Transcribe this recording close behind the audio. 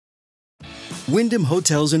Wyndham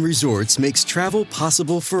Hotels and Resorts makes travel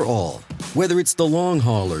possible for all. Whether it's the long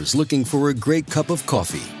haulers looking for a great cup of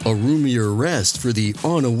coffee, a roomier rest for the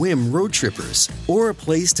on-a-whim road trippers, or a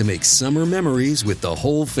place to make summer memories with the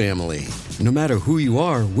whole family. No matter who you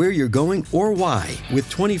are, where you're going, or why, with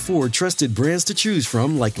 24 trusted brands to choose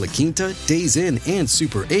from like La Quinta, Days Inn, and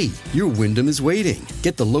Super 8, your Wyndham is waiting.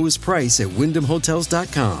 Get the lowest price at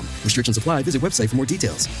WyndhamHotels.com. Restrictions apply. Visit website for more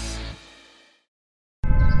details.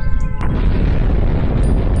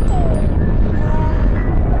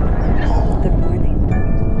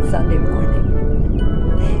 Sunday morning.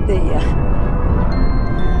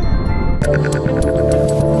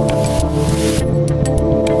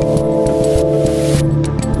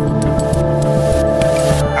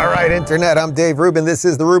 All right, Internet, I'm Dave Rubin. This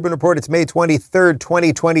is the Rubin Report. It's May 23rd,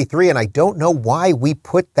 2023, and I don't know why we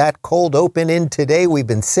put that cold open in today. We've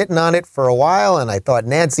been sitting on it for a while, and I thought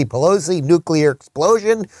Nancy Pelosi, nuclear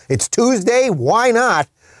explosion. It's Tuesday. Why not?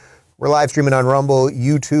 We're live streaming on Rumble,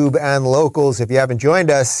 YouTube, and Locals. If you haven't joined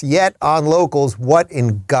us yet on Locals, what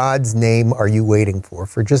in God's name are you waiting for?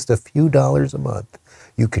 For just a few dollars a month,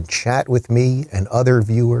 you can chat with me and other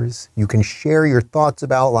viewers. You can share your thoughts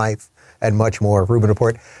about life and much more.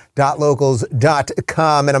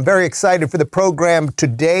 RubinReport.locals.com. And I'm very excited for the program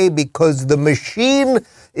today because the machine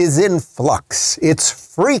is in flux. It's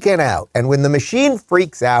freaking out. And when the machine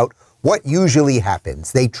freaks out, what usually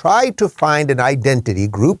happens? They try to find an identity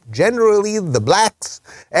group, generally the blacks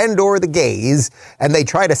and or the gays, and they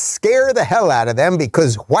try to scare the hell out of them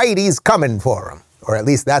because Whitey's coming for them. Or at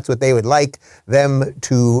least that's what they would like them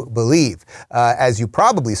to believe. As you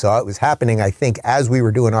probably saw, it was happening, I think, as we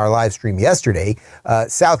were doing our live stream yesterday.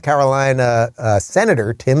 South Carolina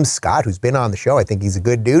Senator Tim Scott, who's been on the show, I think he's a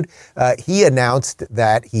good dude, he announced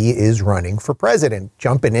that he is running for president,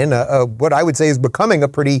 jumping in what I would say is becoming a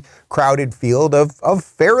pretty crowded field of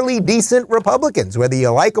fairly decent Republicans. Whether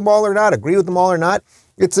you like them all or not, agree with them all or not,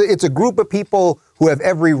 it's a group of people who have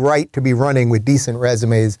every right to be running with decent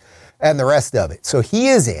resumes and the rest of it. So he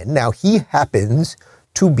is in. Now, he happens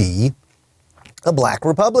to be a black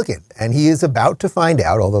Republican, and he is about to find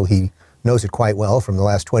out, although he knows it quite well from the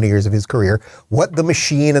last 20 years of his career, what the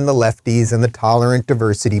machine and the lefties and the tolerant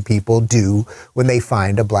diversity people do when they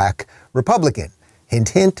find a black Republican. Hint,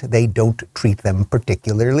 hint, they don't treat them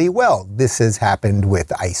particularly well. This has happened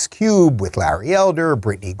with Ice Cube, with Larry Elder,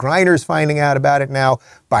 Brittany Griner's finding out about it now,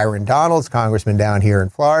 Byron Donalds, congressman down here in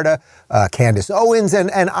Florida, Candace Owens,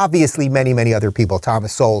 and obviously many, many other people.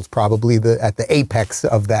 Thomas Sowell's probably at the apex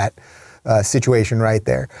of that situation right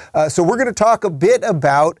there. So we're going to talk a bit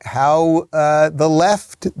about how the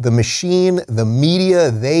left, the machine, the media,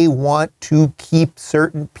 they want to keep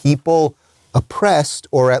certain people oppressed,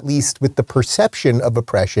 or at least with the perception of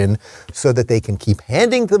oppression, so that they can keep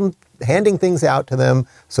handing things out to them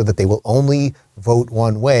so that they will only vote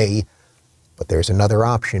one way. But there's another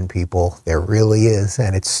option, people. There really is,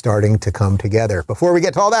 and it's starting to come together. Before we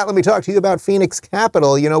get to all that, let me talk to you about Phoenix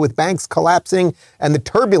Capital. You know, with banks collapsing and the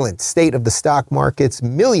turbulent state of the stock markets,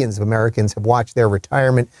 millions of Americans have watched their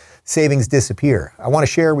retirement savings disappear. I want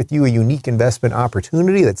to share with you a unique investment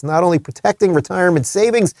opportunity that's not only protecting retirement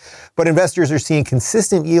savings, but investors are seeing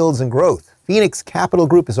consistent yields and growth. Phoenix Capital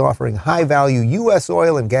Group is offering high-value U.S.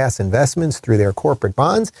 oil and gas investments through their corporate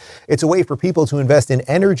bonds. It's a way for people to invest in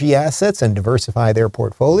energy assets and diversify their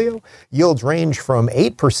portfolio. Yields range from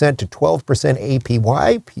 8% to 12%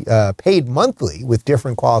 APY, paid monthly with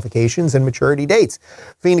different qualifications and maturity dates.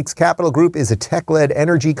 Phoenix Capital Group is a tech-led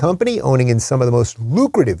energy company owning in some of the most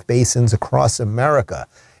lucrative basins across America.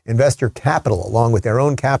 Investor capital, along with their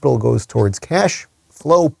own capital, goes towards cash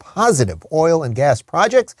flow positive oil and gas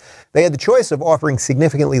projects. They had the choice of offering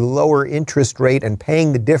significantly lower interest rate and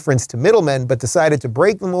paying the difference to middlemen, but decided to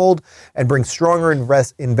break the mold and bring stronger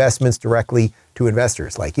investments directly to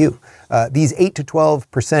investors like you. These 8 to 12%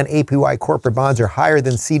 APY corporate bonds are higher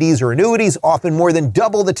than CDs or annuities, often more than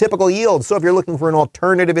double the typical yield. So if you're looking for an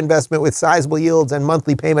alternative investment with sizable yields and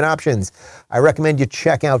monthly payment options, I recommend you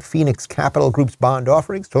check out Phoenix Capital Group's bond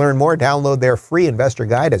offerings. To learn more, download their free investor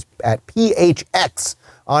guide at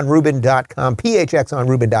phxonrubin.com,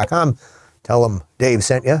 phxonrubin.com. Tell them Dave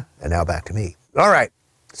sent you, and now back to me. All right,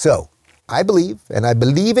 so I believe, and I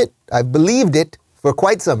believe it, I've believed it for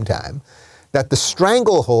quite some time, that the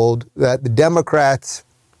stranglehold that the Democrats,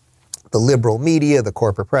 the liberal media, the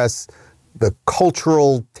corporate press, the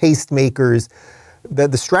cultural tastemakers,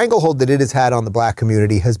 that the stranglehold that it has had on the black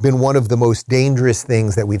community has been one of the most dangerous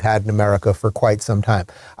things that we've had in America for quite some time.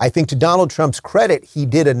 I think to Donald Trump's credit, he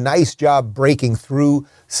did a nice job breaking through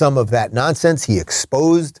some of that nonsense. He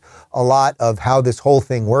exposed a lot of how this whole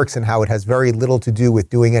thing works and how it has very little to do with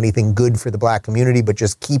doing anything good for the black community, but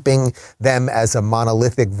just keeping them as a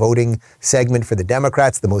monolithic voting segment for the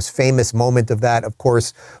Democrats. The most famous moment of that, of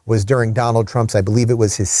course, was during Donald Trump's, I believe it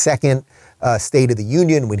was his second State of the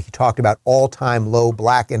Union, when he talked about all-time low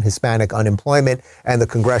black and Hispanic unemployment, and the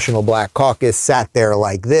Congressional Black Caucus sat there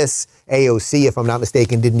like this. AOC, if I'm not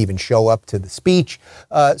mistaken, didn't even show up to the speech.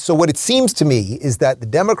 So what it seems to me is that the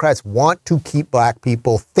Democrats want to keep black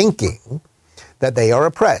people thinking that they are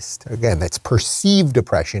oppressed. Again, that's perceived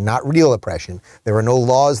oppression, not real oppression. There are no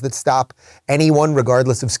laws that stop anyone,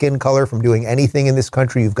 regardless of skin color, from doing anything in this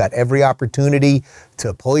country. You've got every opportunity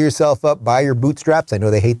to pull yourself up by your bootstraps. I know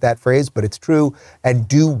they hate that phrase, but it's true. And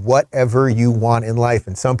do whatever you want in life.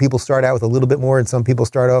 And some people start out with a little bit more, and some people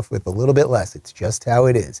start off with a little bit less. It's just how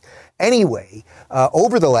it is. Anyway,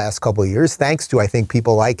 over the last couple of years, thanks to, I think,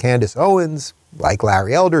 people like Candace Owens, like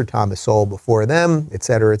Larry Elder, Thomas Sowell before them, et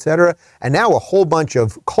cetera, and now a whole bunch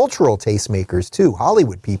of cultural tastemakers too,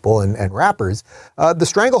 Hollywood people and rappers, the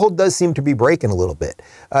stranglehold does seem to be breaking a little bit.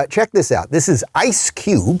 Check this out. This is Ice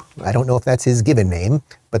Cube. I don't know if that's his given name,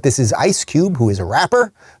 but this is Ice Cube, who is a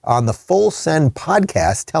rapper, on the Full Send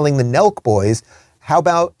podcast, telling the Nelk Boys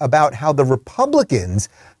about how the Republicans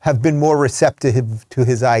have been more receptive to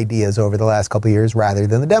his ideas over the last couple of years rather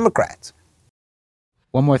than the Democrats.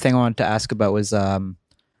 One more thing I wanted to ask about was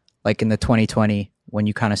like in the 2020, when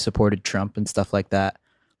you kind of supported Trump and stuff like that,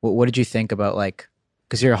 what did you think about, like,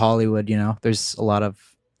 because you're Hollywood, you know, there's a lot of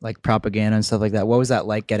like propaganda and stuff like that. What was that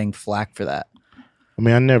like, getting flack for that? I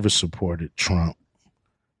mean, I never supported Trump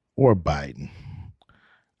or Biden.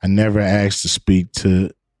 I never asked to speak to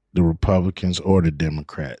the Republicans or the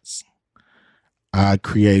Democrats. I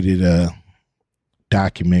created a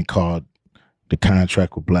document called The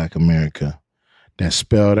Contract with Black America that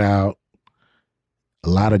spelled out a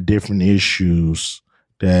lot of different issues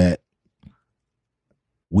that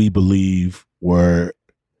we believe were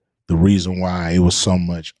the reason why it was so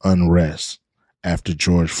much unrest after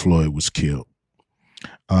George Floyd was killed.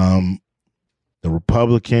 The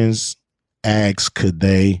Republicans asked, could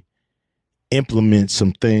they implement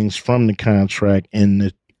some things from the contract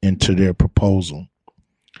into their proposal?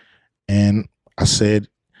 And I said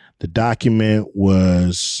the document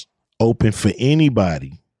was open for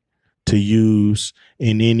anybody to use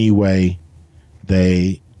in any way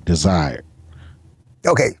they desired.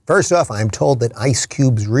 Okay, first off, I'm told that Ice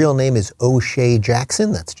Cube's real name is O'Shea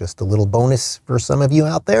Jackson. That's just a little bonus for some of you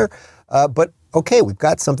out there. But okay, we've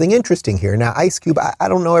got something interesting here. Now, Ice Cube, I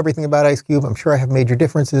don't know everything about Ice Cube. I'm sure I have major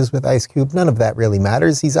differences with Ice Cube. None of that really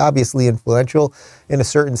matters. He's obviously influential in a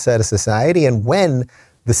certain set of society. And when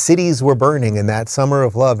the cities were burning in that summer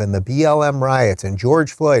of love and the BLM riots and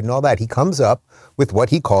George Floyd and all that, he comes up with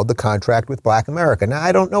what he called the Contract with Black America. Now,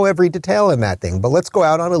 I don't know every detail in that thing, but let's go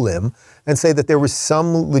out on a limb and say that there was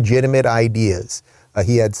some legitimate ideas.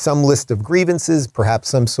 He had some list of grievances, perhaps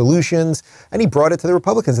some solutions, and he brought it to the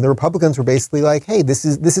Republicans. And the Republicans were basically like, hey, this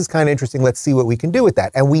is kind of interesting. Let's see what we can do with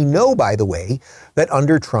that. And we know, by the way, that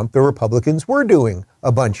under Trump, the Republicans were doing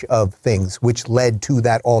a bunch of things which led to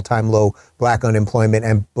that all-time low black unemployment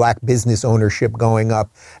and black business ownership going up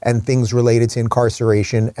and things related to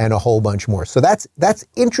incarceration and a whole bunch more. So that's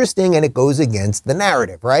interesting, and it goes against the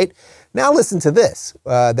narrative, right? Now listen to this.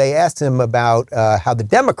 They asked him about how the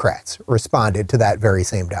Democrats responded to that very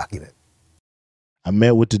same document. I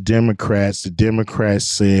met with the Democrats. The Democrats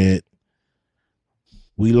said,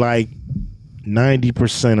 we like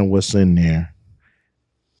 90% of what's in there,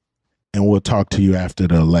 and we'll talk to you after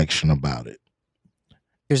the election about it.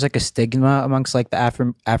 There's like a stigma amongst like the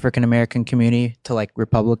African-American community to like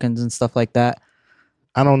Republicans and stuff like that.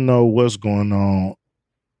 I don't know what's going on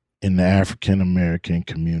in the African-American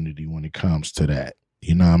community when it comes to that.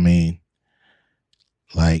 You know what I mean?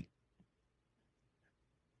 Like,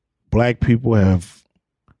 black people have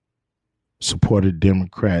supported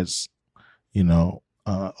Democrats, you know,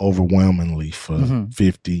 overwhelmingly for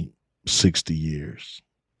 50, 60 years.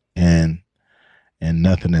 And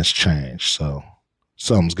nothing has changed. So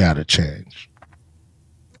something's got to change.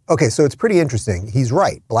 Okay, so it's pretty interesting. He's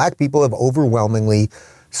right. Black people have overwhelmingly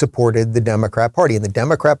supported the Democrat Party, and the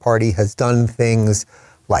Democrat Party has done things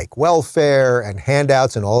like welfare and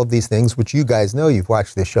handouts and all of these things, which you guys know. You've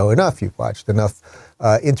watched this show enough. You've watched enough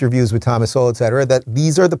interviews with Thomas Sowell, et cetera, that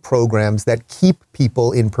these are the programs that keep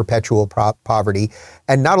people in perpetual poverty.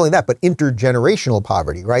 And not only that, but intergenerational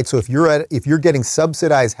poverty, right? So if you're getting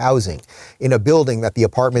subsidized housing in a building that the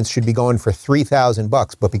apartments should be going for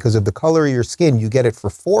 $3,000, but because of the color of your skin, you get it for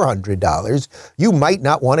 $400, you might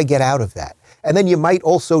not want to get out of that. And then you might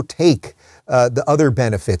also take the other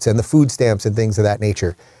benefits and the food stamps and things of that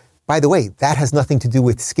nature. By the way, that has nothing to do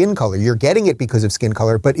with skin color. You're getting it because of skin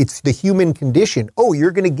color, but it's the human condition. Oh,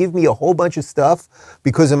 you're going to give me a whole bunch of stuff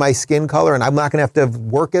because of my skin color, and I'm not going to have to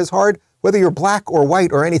work as hard? Whether you're black or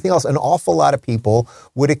white or anything else, an awful lot of people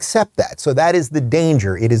would accept that. So that is the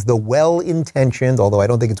danger. It is the well-intentioned, although I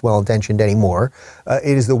don't think it's well-intentioned anymore,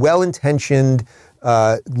 it is the well-intentioned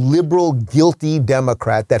liberal, guilty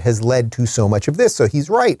Democrat that has led to so much of this. So he's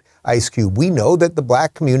right, Ice Cube. We know that the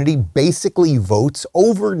black community basically votes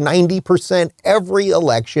over 90% every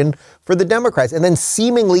election for the Democrats. And then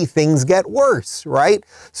seemingly things get worse, right?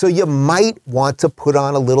 So you might want to put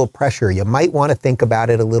on a little pressure. You might want to think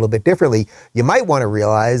about it a little bit differently. You might want to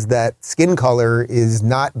realize that skin color is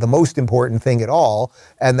not the most important thing at all,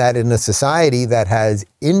 and that in a society that has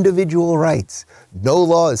individual rights, no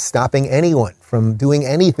law is stopping anyone from doing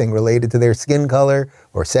anything related to their skin color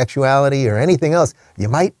or sexuality or anything else. You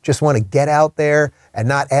might just want to get out there and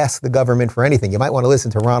not ask the government for anything. You might want to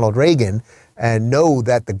listen to Ronald Reagan and know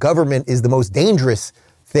that the government is the most dangerous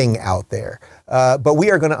thing out there. But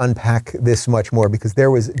we are going to unpack this much more because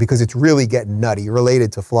it's really getting nutty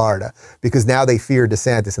related to Florida, because now they fear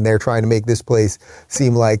DeSantis and they're trying to make this place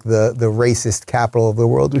seem like the racist capital of the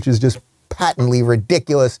world, which is just patently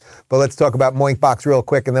ridiculous. But let's talk about Moinkbox real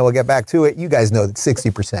quick and then we'll get back to it. You guys know that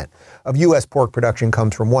 60% of U.S. pork production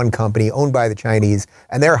comes from one company owned by the Chinese,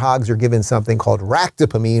 and their hogs are given something called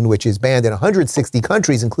ractopamine, which is banned in 160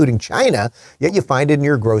 countries, including China, yet you find it in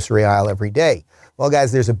your grocery aisle every day. Well,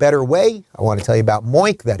 guys, there's a better way. I want to tell you about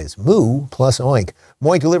Moink. That is moo plus oink.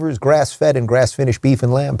 Moink delivers grass-fed and grass-finished beef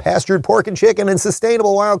and lamb, pastured pork and chicken, and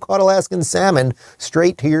sustainable wild-caught Alaskan salmon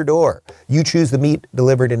straight to your door. You choose the meat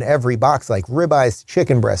delivered in every box, like ribeyes to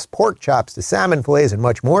chicken breasts, pork chops to salmon fillets, and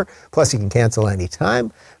much more. Plus, you can cancel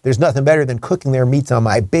anytime. There's nothing better than cooking their meats on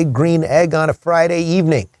my big green egg on a Friday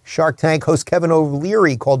evening. Shark Tank host Kevin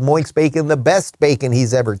O'Leary called Moink's bacon the best bacon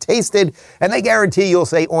he's ever tasted, and they guarantee you'll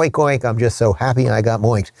say, oink, oink, I'm just so happy I got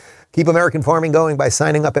moinked. Keep American farming going by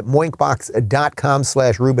signing up at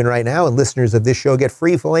moinkbox.com/Rubin right now, and listeners of this show get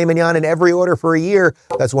free filet mignon in every order for a year.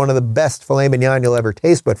 That's one of the best filet mignon you'll ever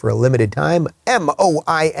taste, but for a limited time,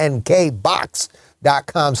 MOINK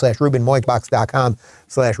box.com/Rubin,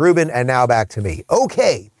 moinkbox.com/Rubin, and now back to me.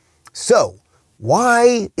 Okay, so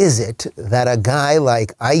why is it that a guy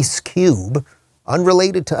like Ice Cube,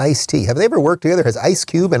 unrelated to Ice-T, have they ever worked together? Has Ice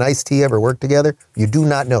Cube and Ice-T ever worked together? You do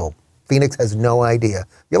not know. Phoenix has no idea.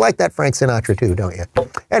 You like that Frank Sinatra too, don't you?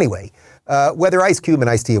 Anyway, whether Ice Cube and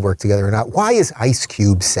Ice-T have worked together or not, why is Ice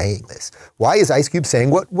Cube saying this? Why is Ice Cube saying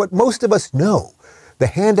what most of us know? The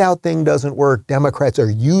handout thing doesn't work. Democrats are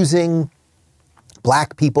using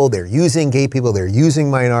black people, they're using gay people, they're using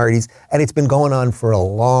minorities, and it's been going on for a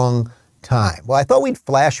long time. Well, I thought we'd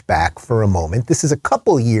flash back for a moment. This is a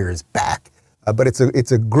couple years back, but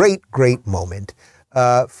it's a great, great moment.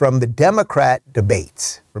 From the Democrat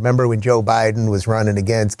debates. Remember when Joe Biden was running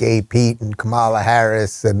against Gay Pete and Kamala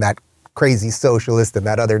Harris and that crazy socialist and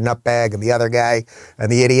that other nutbag and the other guy and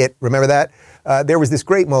the idiot? Remember that? There was this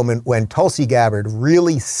great moment when Tulsi Gabbard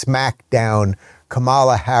really smacked down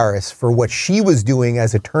Kamala Harris for what she was doing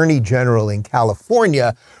as Attorney General in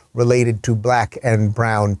California related to black and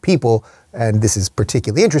brown people. And this is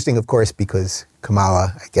particularly interesting, of course, because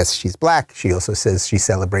Kamala, I guess she's black. She also says she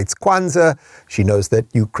celebrates Kwanzaa. She knows that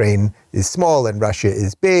Ukraine is small and Russia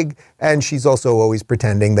is big. And she's also always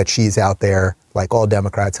pretending that she's out there, like all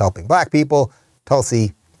Democrats, helping black people.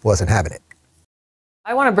 Tulsi wasn't having it.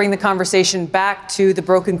 I want to bring the conversation back to the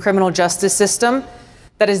broken criminal justice system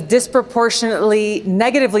that is disproportionately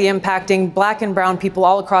negatively impacting black and brown people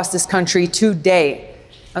all across this country today.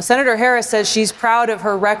 Now, Senator Harris says she's proud of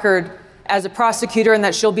her record as a prosecutor and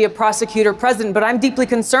that she'll be a prosecutor president, but I'm deeply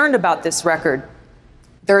concerned about this record.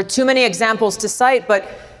 There are too many examples to cite, but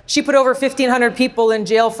she put over 1,500 people in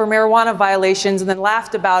jail for marijuana violations and then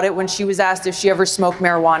laughed about it when she was asked if she ever smoked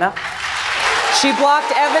marijuana. She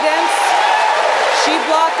blocked evidence. She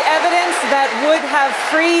blocked evidence that would have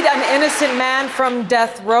freed an innocent man from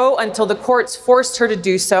death row until the courts forced her to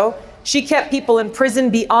do so. She kept people in prison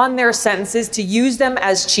beyond their sentences to use them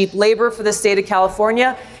as cheap labor for the state of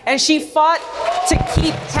California. And she fought to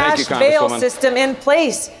keep cash bail system in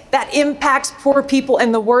place that impacts poor people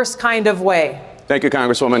in the worst kind of way. Thank you,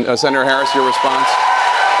 Congresswoman. Senator Harris, your response.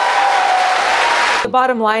 The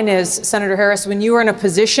bottom line is, Senator Harris, when you were in a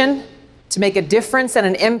position to make a difference and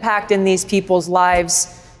an impact in these people's lives,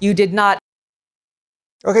 you did not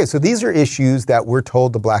Okay, so these are issues that we're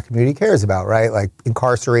told the black community cares about, right? Like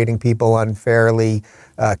incarcerating people unfairly,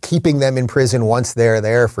 keeping them in prison once they're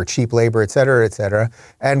there for cheap labor, et cetera, et cetera.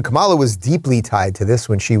 And Kamala was deeply tied to this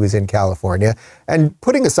when she was in California. And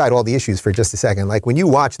putting aside all the issues for just a second, like when you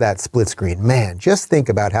watch that split screen, man, just think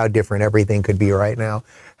about how different everything could be right now.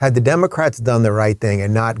 Had the Democrats done the right thing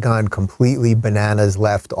and not gone completely bananas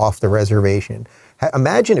left off the reservation,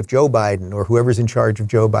 imagine if Joe Biden or whoever's in charge of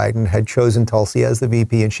Joe Biden had chosen Tulsi as the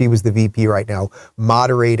VP and she was the VP right now,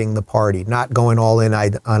 moderating the party, not going all in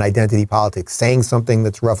on identity politics, saying something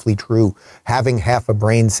that's roughly true, having half a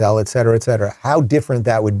brain cell, et cetera, et cetera. How different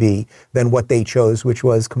that would be than what they chose, which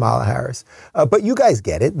was Kamala Harris. But you guys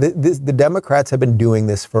get it. The Democrats have been doing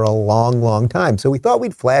this for a long, long time. So we thought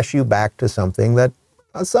we'd flash you back to something that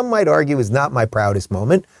some might argue is not my proudest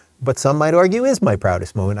moment, but some might argue is my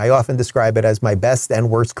proudest moment. I often describe it as my best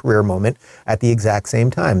and worst career moment at the exact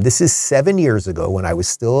same time. This is 7 years ago when I was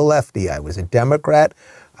still a lefty. I was a Democrat.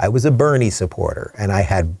 I was a Bernie supporter. And I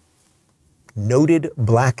had noted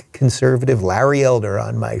black conservative Larry Elder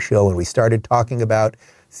on my show. And we started talking about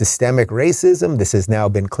systemic racism. This has now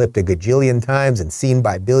been clipped a gajillion times and seen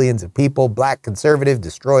by billions of people. Black conservative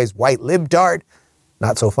destroys white libtard.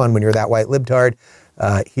 Not so fun when you're that white libtard.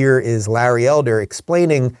 Here is Larry Elder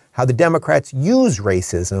explaining how the Democrats use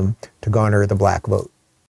racism to garner the black vote.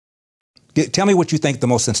 Tell me what you think the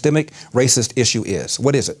most systemic racist issue is.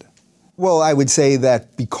 What is it? Well, I would say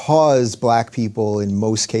that because black people in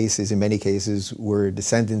most cases, in many cases, were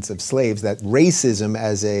descendants of slaves, that racism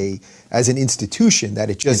as an institution, that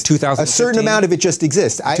it just, a certain amount of it just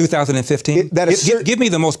exists. 2015? Give me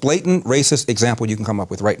the most blatant racist example you can come up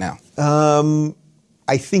with right now.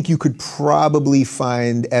 I think you could probably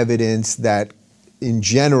find evidence that, in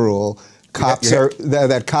general, cops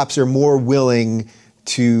are more willing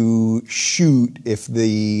to shoot if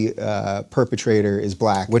the perpetrator is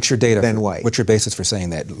black. What's your data than white? What's your basis for saying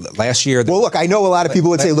that? Last year, well, look, I know a lot of people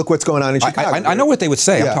would say, "Look what's going on in Chicago." I know what they would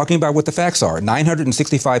say. Yeah. I'm talking about what the facts are.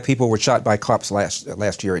 965 people were shot by cops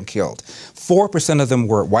last year and killed. 4% of them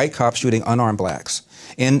were white cops shooting unarmed blacks.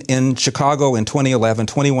 In Chicago in 2011,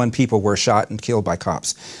 21 people were shot and killed by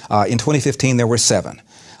cops. In 2015, there were 7.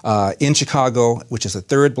 In Chicago, which is a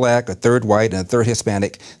third black, a third white, and a third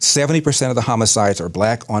Hispanic, 70% of the homicides are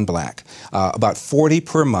black on black. About 40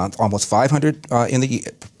 per month, almost 500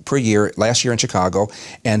 per year last year in Chicago,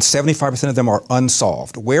 and 75% of them are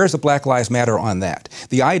unsolved. Where is the Black Lives Matter on that?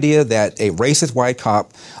 The idea that a racist white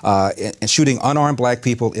cop and shooting unarmed black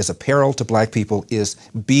people is a peril to black people is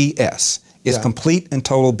BS. It's complete and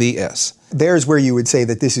total BS. There's where you would say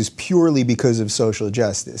that this is purely because of social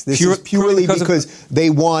justice. This is purely because they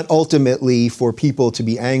want ultimately for people to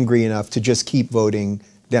be angry enough to just keep voting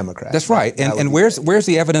Democrat. That's right. And where's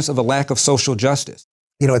the evidence of a lack of social justice?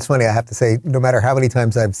 You know, it's funny, I have to say, no matter how many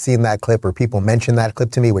times I've seen that clip or people mention that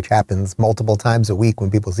clip to me, which happens multiple times a week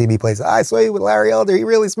when people see me play, I saw you with Larry Elder, he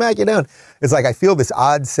really smacked you down. It's like I feel this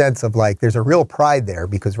odd sense of like, there's a real pride there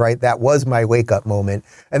because, right, that was my wake-up moment.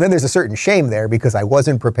 And then there's a certain shame there because I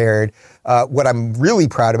wasn't prepared. What I'm really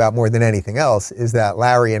proud about more than anything else is that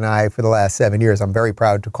Larry and I, for the last 7 years, I'm very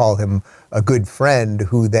proud to call him a good friend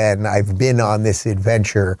who then I've been on this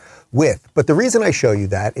adventure with. But the reason I show you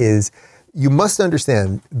that is you must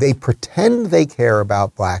understand, they pretend they care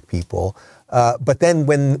about black people, but then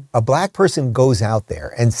when a black person goes out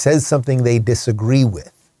there and says something they disagree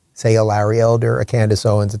with, say a Larry Elder, a Candace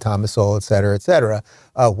Owens, a Thomas Sowell, et cetera,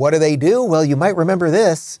 what do? Well, you might remember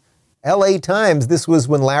this. LA Times, this was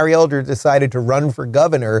when Larry Elder decided to run for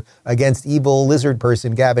governor against evil lizard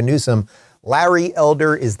person Gavin Newsom. Larry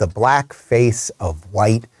Elder is the black face of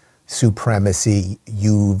white supremacy.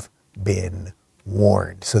 You've been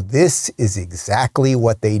warned. So this is exactly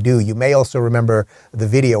what they do. You may also remember the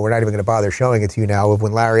video, we're not even going to bother showing it to you now, of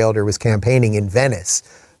when Larry Elder was campaigning in Venice,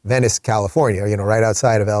 California, you know, right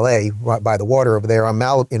outside of LA, by the water over there in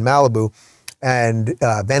Malibu. And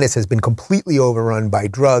Venice has been completely overrun by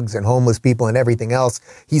drugs and homeless people and everything else.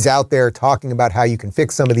 He's out there talking about how you can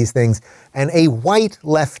fix some of these things. And a white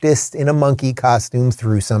leftist in a monkey costume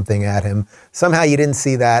threw something at him. Somehow you didn't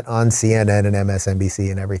see that on CNN and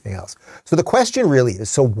MSNBC and everything else. So the question really is,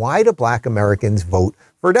 so why do black Americans vote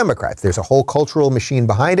for Democrats? There's a whole cultural machine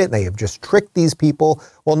behind it, and they have just tricked these people.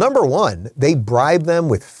 Well, number one, they bribe them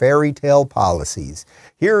with fairy tale policies.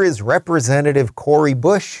 Here is Representative Cori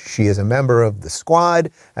Bush. She is a member of the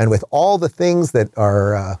squad, and with all the things that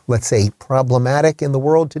are, let's say, problematic in the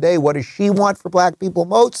world today, what does she want for black people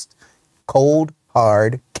most? Cold,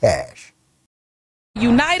 hard cash.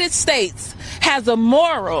 United States has a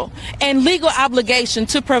moral and legal obligation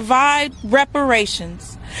to provide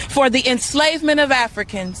reparations for the enslavement of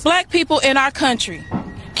Africans. Black people in our country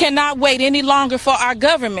cannot wait any longer for our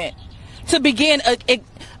government to begin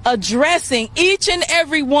addressing each and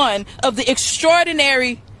every one of the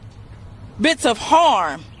extraordinary bits of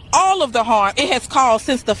harm, all of the harm it has caused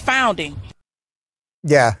since the founding.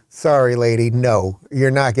 Yeah, sorry, lady. No, you're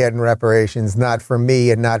not getting reparations, not from me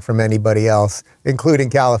and not from anybody else, including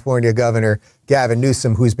California Governor Gavin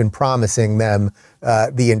Newsom, who's been promising them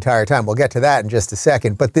the entire time. We'll get to that in just a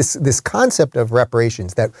second. But this concept of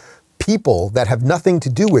reparations, that people that have nothing to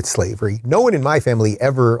do with slavery, no one in my family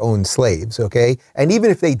ever owned slaves, okay? And even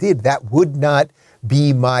if they did, that would not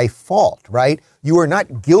be my fault, right? You are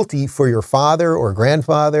not guilty for your father or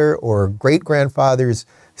grandfather or great-grandfather's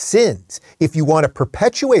sins. If you want to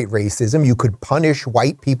perpetuate racism, you could punish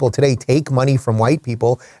white people today, take money from white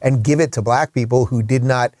people and give it to black people who did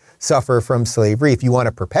not suffer from slavery. If you want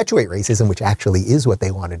to perpetuate racism, which actually is what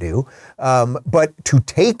they want to do, but to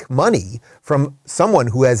take money from someone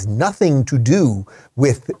who has nothing to do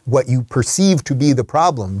with what you perceive to be the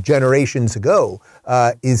problem generations ago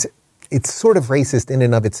it's sort of racist in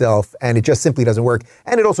and of itself, and it just simply doesn't work.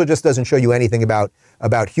 And it also just doesn't show you anything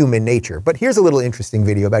about human nature. But here's a little interesting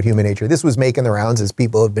video about human nature. This was making the rounds as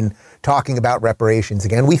people have been talking about reparations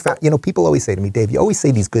again. We found, people always say to me, Dave, you always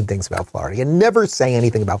say these good things about Florida. You never say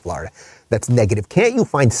anything about Florida that's negative. Can't you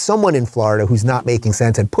find someone in Florida who's not making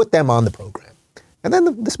sense and put them on the program? And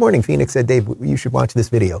then this morning, Phoenix said, Dave, you should watch this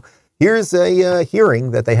video. Here's a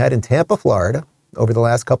hearing that they had in Tampa, Florida, over the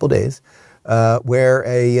last couple days.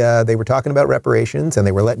 Where they were talking about reparations, and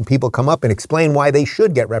they were letting people come up and explain why they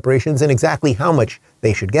should get reparations and exactly how much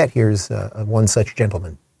they should get. Here's one such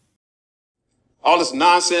gentleman. All this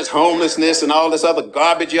nonsense, homelessness, and all this other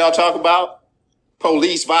garbage y'all talk about,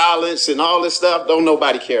 police violence and all this stuff, don't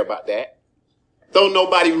nobody care about that. Don't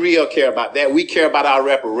nobody real care about that. We care about our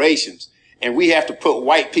reparations, and we have to put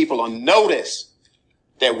white people on notice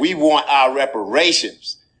that we want our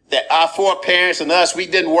reparations. That our foreparents and us, we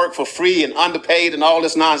didn't work for free and underpaid and all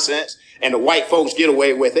this nonsense, and the white folks get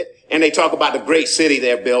away with it, and they talk about the great city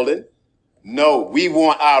they're building. No, we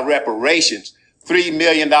want our reparations. $3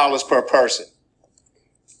 million per person.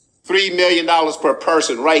 $3 million per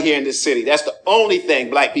person right here in this city. That's the only thing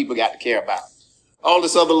black people got to care about. All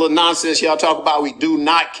this other little nonsense y'all talk about, we do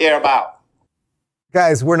not care about.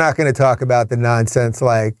 Guys, we're not going to talk about the nonsense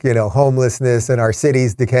like, homelessness and our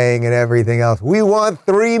cities decaying and everything else. We want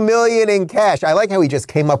 $3 million in cash. I like how he just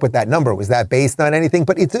came up with that number. Was that based on anything?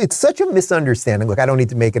 But it's such a misunderstanding. Look, I don't need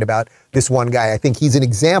to make it about this one guy. I think he's an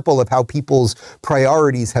example of how people's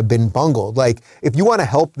priorities have been bungled. Like, if you want to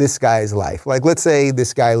help this guy's life, like let's say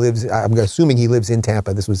this guy lives, I'm assuming he lives in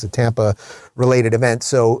Tampa. This was a Tampa-related event.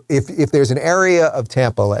 So if there's an area of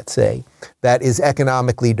Tampa, let's say, that is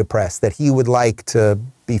economically depressed, that he would like to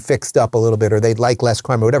be fixed up a little bit, or they'd like less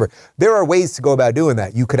crime or whatever. There are ways to go about doing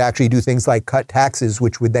that. You could actually do things like cut taxes,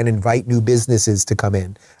 which would then invite new businesses to come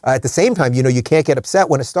in. At the same time, you can't get upset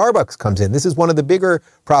when a Starbucks comes in. This is one of the bigger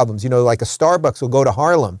problems. Like a Starbucks will go to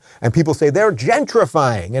Harlem and people say they're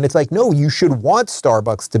gentrifying. And it's like, no, you should want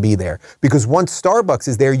Starbucks to be there, because once Starbucks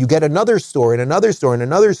is there, you get another store and another store and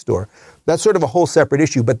another store. That's sort of a whole separate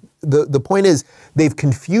issue. But the point is, they've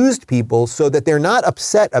confused people so that they're not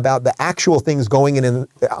upset about the actual things going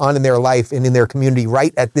on in their life and in their community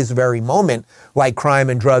right at this very moment, like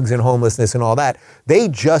crime and drugs and homelessness and all that. They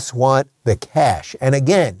just want the cash. And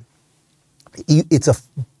again, it's a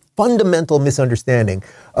fundamental misunderstanding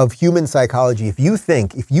of human psychology. If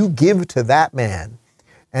you give to that man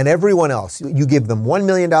and everyone else, you give them $1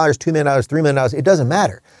 million, $2 million, $3 million, it doesn't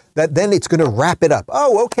matter. That then it's going to wrap it up.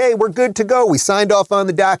 Oh, okay, we're good to go. We signed off on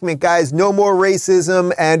the document, guys. No more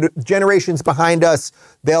racism, and generations behind us,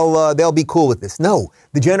 they'll be cool with this. No,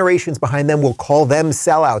 the generations behind them will call them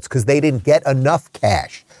sellouts because they didn't get enough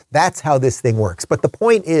cash. That's how this thing works. But the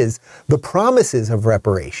point is, the promises of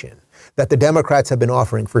reparation that the Democrats have been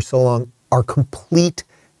offering for so long are complete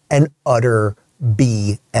and utter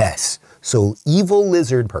BS. So evil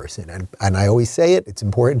lizard person, and I always say it, it's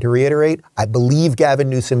important to reiterate, I believe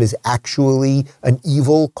Gavin Newsom is actually an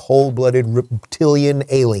evil, cold-blooded reptilian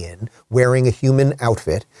alien wearing a human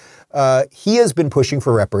outfit. He has been pushing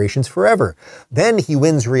for reparations forever. Then he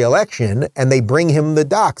wins re-election and they bring him the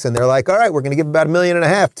docs and they're like, all right, we're going to give about $1.5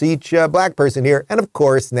 million to each black person here. And of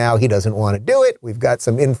course, now he doesn't want to do it. We've got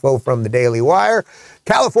some info from the Daily Wire.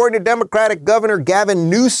 California Democratic Governor Gavin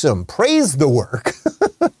Newsom praised the work.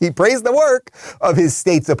 He praised the work of his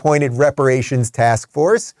state's appointed reparations task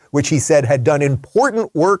force, which he said had done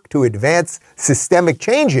important work to advance systemic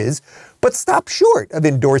changes, but stopped short of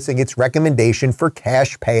endorsing its recommendation for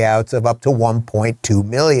cash payouts of up to $1.2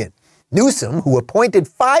 million. Newsom, who appointed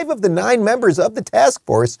 5 of the 9 members of the task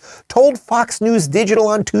force, told Fox News Digital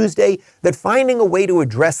on Tuesday that finding a way to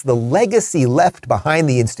address the legacy left behind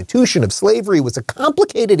the institution of slavery was a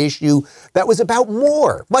complicated issue that was about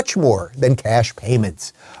more, much more than cash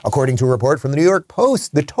payments. According to a report from the New York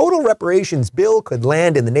Post, the total reparations bill could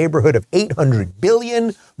land in the neighborhood of $800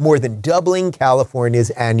 billion, more than doubling California's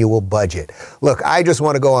annual budget. Look, I just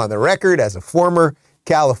want to go on the record as a former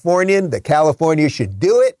Californian that California should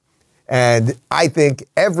do it. And I think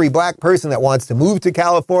every black person that wants to move to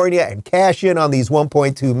California and cash in on these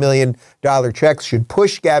 $1.2 million checks should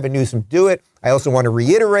push Gavin Newsom to do it. I also want to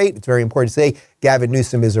reiterate, it's very important to say, Gavin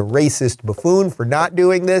Newsom is a racist buffoon for not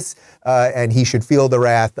doing this, and he should feel the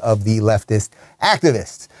wrath of the leftist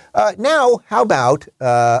activists. Now, how about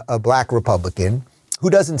a black Republican who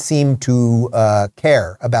doesn't seem to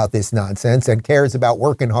care about this nonsense and cares about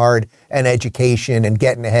working hard and education and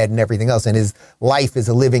getting ahead and everything else, and his life is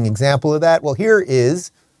a living example of that? Well, here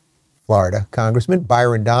is Florida Congressman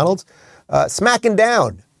Byron Donalds smacking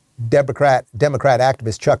down Democrat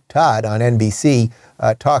activist Chuck Todd on NBC,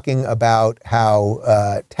 talking about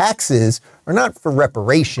how taxes are not for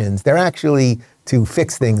reparations, they're actually to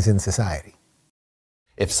fix things in society.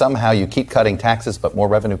 If somehow you keep cutting taxes but more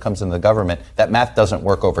revenue comes into the government, that math doesn't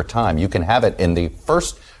work over time. You can have it in the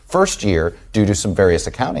first year due to some various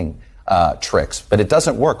accounting tricks, but it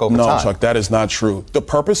doesn't work over time. No, Chuck, that is not true. The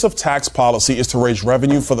purpose of tax policy is to raise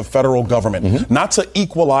revenue for the federal government, not to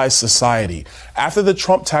equalize society. After the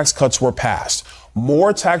Trump tax cuts were passed,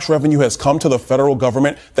 more tax revenue has come to the federal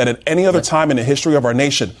government than at any other time in the history of our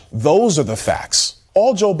nation. Those are the facts.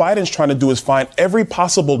 All Joe Biden's trying to do is find every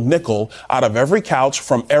possible nickel out of every couch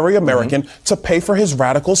from every American to pay for his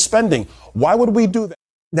radical spending. Why would we do that?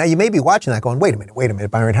 Now, you may be watching that going, wait a minute,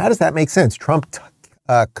 Byron, how does that make sense? Trump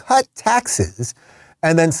cut taxes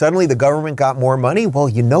and then suddenly the government got more money. Well,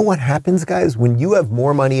 you know what happens, guys? When you have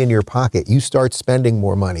more money in your pocket, you start spending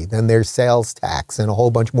more money. Then there's sales tax and a whole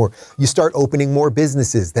bunch more. You start opening more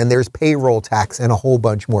businesses. Then there's payroll tax and a whole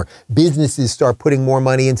bunch more. Businesses start putting more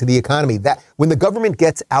money into the economy. That when the government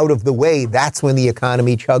gets out of the way, that's when the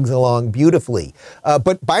economy chugs along beautifully.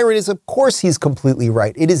 But Byron is, of course, he's completely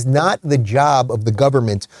right. It is not the job of the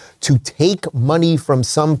government to take money from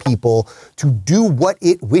some people to do what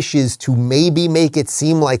it wishes to maybe make it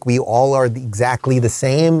seem like we all are exactly the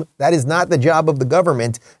same. That is not the job of the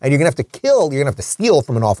government. And you're going to have to steal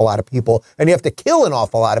from an awful lot of people, and you have to kill an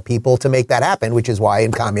awful lot of people to make that happen, which is why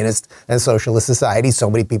in communist and socialist societies, so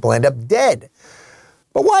many people end up dead.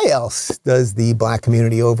 But why else does the black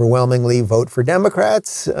community overwhelmingly vote for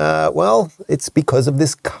Democrats? Well, it's because of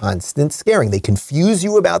this constant scaring. They confuse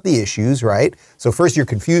you about the issues, right? So first you're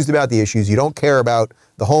confused about the issues. You don't care about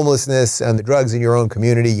the homelessness and the drugs in your own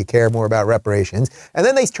community. You care more about reparations. And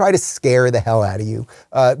then they try to scare the hell out of you.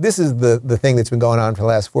 This is the thing that's been going on for the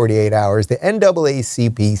last 48 hours. The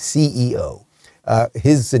NAACP CEO,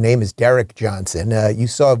 his name is Derek Johnson. You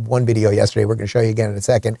saw one video yesterday. We're going to show you again in a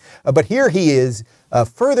second. But here he is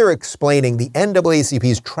further explaining the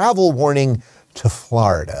NAACP's travel warning to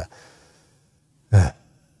Florida.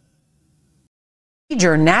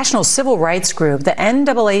 Major national civil rights group, the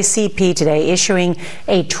NAACP, today issuing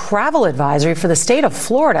a travel advisory for the state of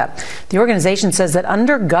Florida. The organization says that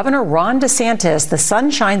under Governor Ron DeSantis, the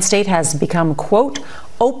Sunshine State has become, quote,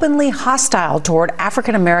 openly hostile toward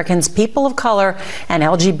African Americans, people of color, and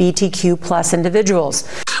LGBTQ plus individuals.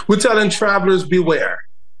 We're telling travelers beware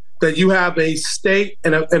that you have a state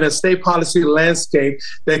and a state policy landscape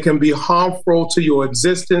that can be harmful to your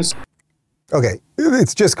existence. Okay,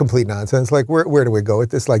 it's just complete nonsense. Like, where do we go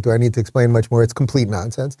with this? Like, do I need to explain much more? It's complete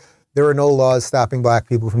nonsense. There are no laws stopping black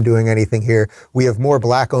people from doing anything here. We have more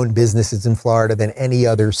black-owned businesses in Florida than any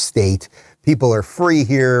other state. People are free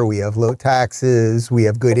here. We have low taxes. We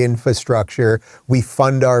have good infrastructure. We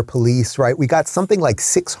fund our police, right? We got something like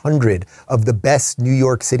 600 of the best New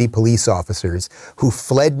York City police officers who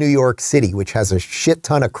fled New York City, which has a shit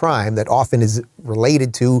ton of crime that often is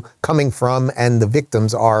related to, coming from, and the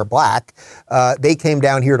victims are black. They came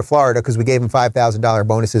down here to Florida because we gave them $5,000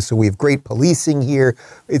 bonuses. So we have great policing here.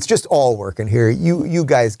 It's just all working here. You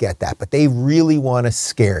guys get that, but they really want to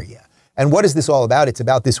scare you. And what is this all about? It's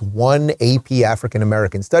about this one AP African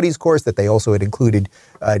American Studies course that they also had included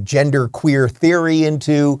gender queer theory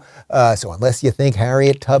into. So unless you think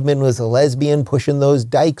Harriet Tubman was a lesbian pushing those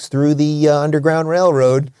dikes through the Underground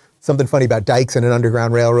Railroad, something funny about dikes and an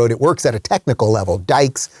Underground Railroad, it works at a technical level.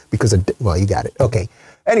 Dikes, because of, well, you got it. Okay.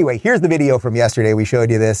 Anyway, here's the video from yesterday. We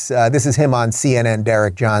showed you this. This is him on CNN,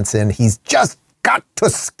 Derek Johnson. He's just got to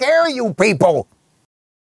scare you people.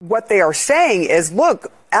 What they are saying is,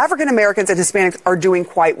 look, African Americans and Hispanics are doing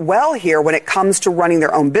quite well here when it comes to running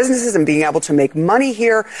their own businesses and being able to make money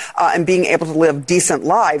here and being able to live decent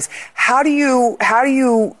lives. How do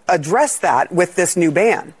you address that with this new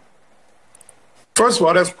ban? First of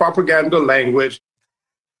all, that's propaganda language.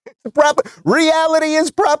 Reality is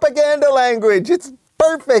propaganda language. It's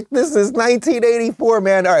perfect. This is 1984,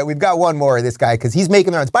 man. All right, we've got one more of this guy because he's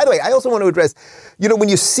making the rounds. By the way, I also want to address, when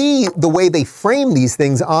you see the way they frame these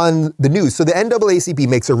things on the news. So the NAACP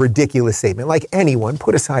makes a ridiculous statement. Like anyone,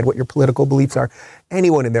 put aside what your political beliefs are,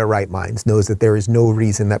 anyone in their right minds knows that there is no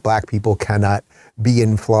reason that black people cannot be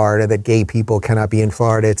in Florida, that gay people cannot be in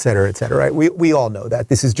Florida, et cetera, right? We all know that.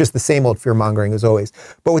 This is just the same old fear-mongering as always.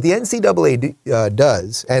 But what the NCAA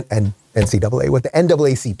does, and NCAA, what the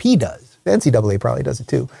NAACP does, the NCAA probably does it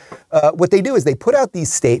too. What they do is they put out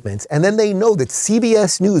these statements, and then they know that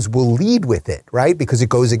CBS News will lead with it, right? Because it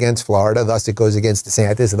goes against Florida, thus it goes against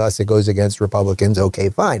DeSantis, thus it goes against Republicans. Okay,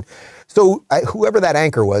 fine. So whoever that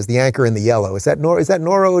anchor was, the anchor in the yellow, is that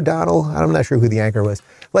Nora O'Donnell? I'm not sure who the anchor was.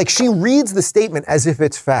 Like, she reads the statement as if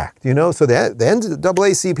it's fact, So the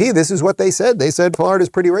NAACP, this is what they said. They said Florida's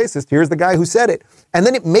pretty racist. Here's the guy who said it. And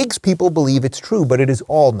then it makes people believe it's true, but it is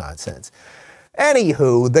all nonsense.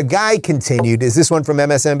 Anywho, the guy continued. Is this one from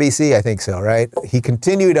MSNBC? I think so, right? He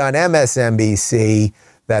continued on MSNBC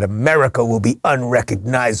that America will be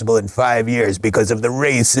unrecognizable in 5 years because of the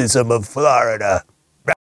racism of Florida.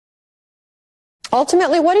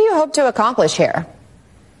 Ultimately, what do you hope to accomplish here?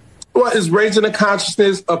 Well, it's raising the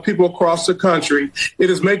consciousness of people across the country. It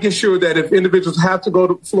is making sure that if individuals have to go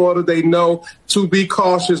to Florida, they know to be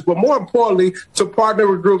cautious, but more importantly, to partner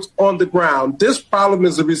with groups on the ground. This problem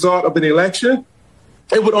is a result of an election.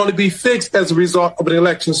 It would only be fixed as a result of an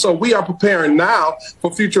election. So we are preparing now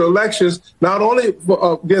for future elections, not only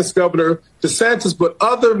against Governor DeSantis, but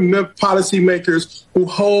other policymakers who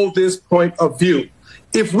hold this point of view.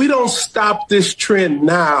 If we don't stop this trend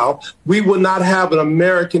now, we will not have an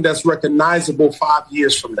American that's recognizable 5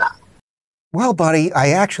 years from now. Well, buddy, I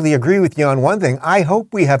actually agree with you on one thing. I hope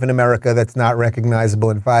we have an America that's not recognizable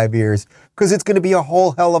in 5 years, because it's going to be a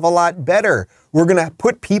whole hell of a lot better. We're going to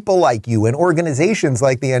put people like you and organizations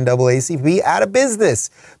like the NAACP out of business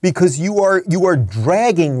because you are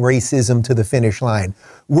dragging racism to the finish line.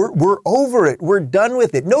 We're over it. We're done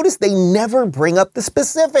with it. Notice they never bring up the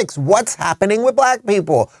specifics. What's happening with black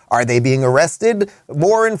people? Are they being arrested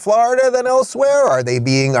more in Florida than elsewhere? Are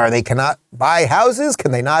they cannot buy houses?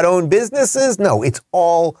 Can they not own businesses? No, it's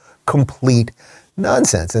all complete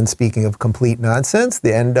nonsense. And speaking of complete nonsense, the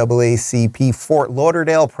NAACP Fort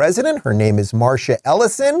Lauderdale president, her name is Marcia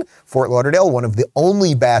Ellison. Fort Lauderdale, one of the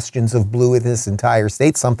only bastions of blue in this entire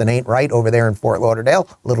state. Something ain't right over there in Fort Lauderdale,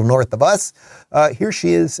 a little north of us. Here she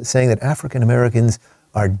is saying that African Americans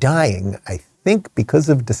are dying, I think, because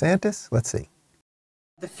of DeSantis. Let's see.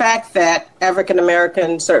 The fact that African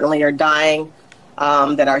Americans certainly are dying,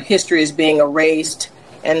 that our history is being erased,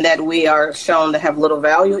 and that we are shown to have little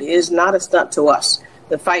value is not a stunt to us.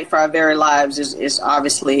 The fight for our very lives is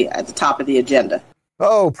obviously at the top of the agenda.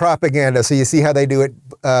 Oh, propaganda. So you see how they do it.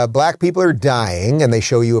 Black people are dying, and they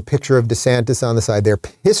show you a picture of DeSantis on the side. Their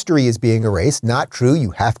history is being erased. Not true. You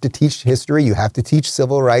have to teach history. You have to teach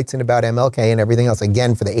civil rights and about MLK and everything else.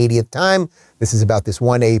 Again, for the 80th time, this is about this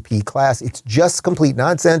one AP class. It's just complete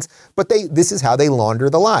nonsense. But this is how they launder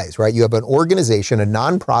the lies, right? You have an organization, a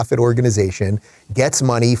nonprofit organization, gets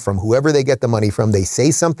money from whoever they get the money from. They say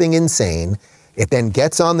something insane. It then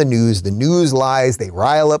gets on the news lies, they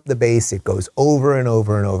rile up the base, it goes over and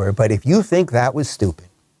over and over. But if you think that was stupid,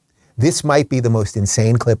 this might be the most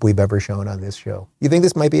insane clip we've ever shown on this show. You think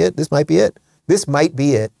this might be it? This might be it. This might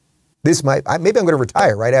be it. Maybe I'm going to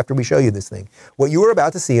retire right after we show you this thing. What you are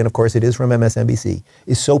about to see, and of course it is from MSNBC,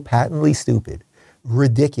 is so patently stupid,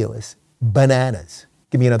 ridiculous, bananas.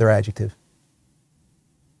 Give me another adjective.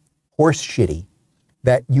 Horse shitty,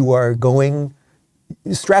 that you are going,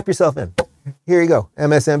 strap yourself in. Here you go,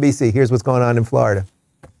 MSNBC. Here's what's going on in Florida.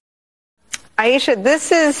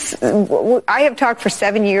 Aisha, I have talked for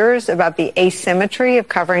 7 years about the asymmetry of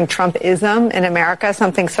covering Trumpism in America,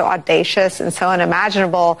 something so audacious and so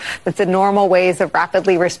unimaginable that the normal ways of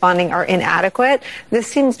rapidly responding are inadequate. This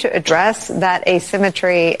seems to address that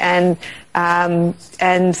asymmetry and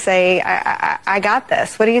say, I got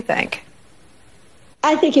this. What do you think?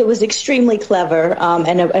 I think it was extremely clever,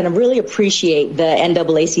 and I really appreciate the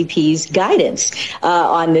NAACP's guidance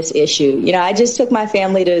on this issue. You know, I just took my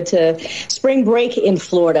family to spring break in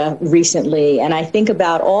Florida recently, and I think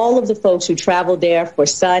about all of the folks who traveled there for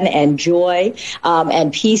sun and joy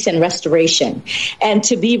and peace and restoration. And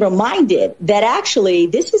to be reminded that actually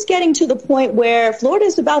this is getting to the point where Florida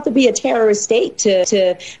is about to be a terrorist state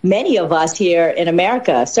to many of us here in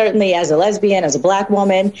America. Certainly as a lesbian, as a black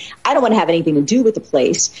woman, I don't want to have anything to do with the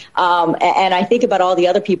place. And I think about all the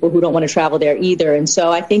other people who don't want to travel there either. And so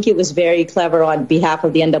I think it was very clever on behalf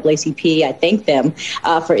of the NAACP. I thank them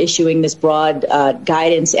for issuing this broad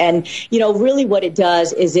guidance. And, you know, really what it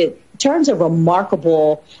does is it turns a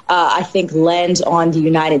remarkable, I think, lens on the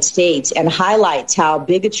United States and highlights how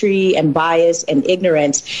bigotry and bias and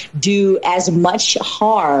ignorance do as much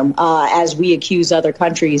harm as we accuse other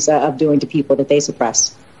countries of doing to people that they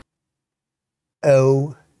suppress.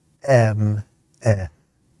 OMG.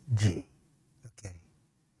 Okay.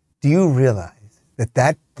 Do you realize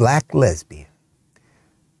that black lesbian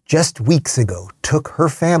just weeks ago took her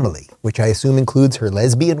family, which I assume includes her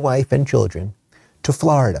lesbian wife and children, to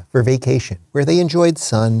Florida for vacation, where they enjoyed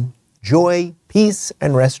sun, joy, peace,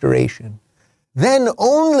 and restoration? Then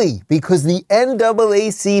only because the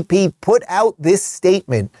NAACP put out this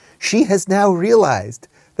statement, she has now realized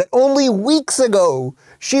that only weeks ago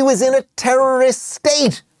she was in a terrorist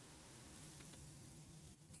state.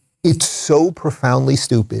 It's so profoundly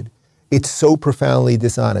stupid. It's so profoundly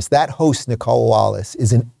dishonest. That host, Nicole Wallace,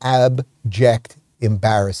 is an abject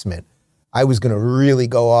embarrassment. I was going to really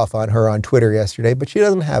go off on her on Twitter yesterday, but she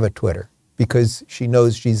doesn't have a Twitter because she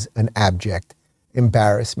knows she's an abject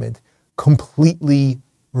embarrassment. Completely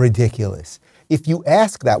ridiculous. If you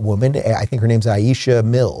ask that woman, I think her name's Aisha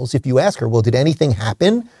Mills, if you ask her, well, did anything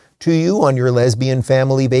happen to you on your lesbian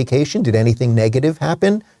family vacation? Did anything negative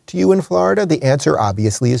happen to you in Florida? The answer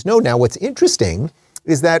obviously is no. Now, what's interesting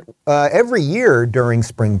is that every year during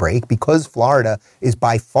spring break, because Florida is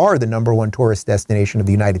by far the #1 tourist destination of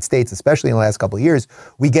the United States, especially in the last couple of years,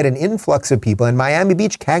 we get an influx of people, and Miami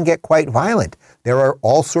Beach can get quite violent. There are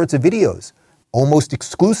all sorts of videos, almost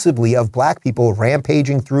exclusively of black people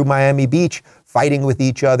rampaging through Miami Beach, fighting with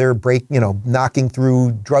each other, knocking through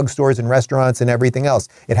drugstores and restaurants and everything else.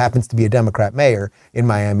 It happens to be a Democrat mayor in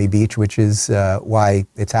Miami Beach, which is why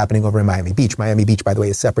it's happening over in Miami Beach. Miami Beach, by the way,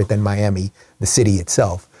 is separate than Miami, the city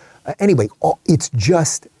itself. Anyway, it's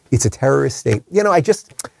a terrorist state.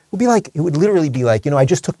 It would literally be like, I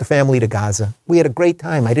just took the family to Gaza. We had a great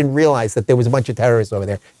time. I didn't realize that there was a bunch of terrorists over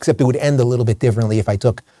there, except it would end a little bit differently if I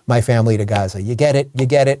took my family to Gaza. You get it? You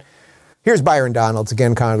get it? Here's Byron Donalds,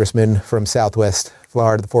 again, congressman from Southwest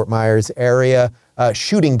Florida, the Fort Myers area,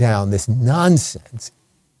 shooting down this nonsense,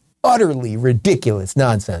 utterly ridiculous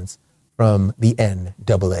nonsense from the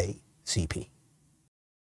NAACP.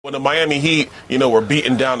 When the Miami Heat, were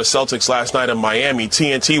beating down the Celtics last night in Miami,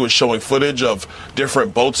 TNT was showing footage of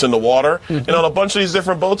different boats in the water. Mm-hmm. And on a bunch of these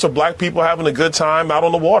different boats are black people having a good time out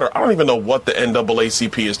on the water. I don't even know what the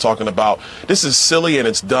NAACP is talking about. This is silly and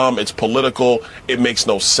it's dumb. It's political. It makes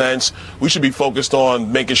no sense. We should be focused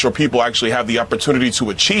on making sure people actually have the opportunity to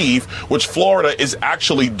achieve, which Florida is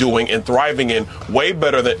actually doing and thriving in way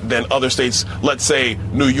better than other states, let's say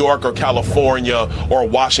New York or California or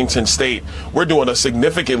Washington State. We're doing a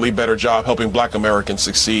significantly better job helping black Americans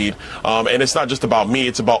succeed. And it's not just about me,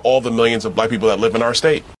 it's about all the millions of black people that live in our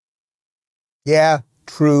state. Yeah,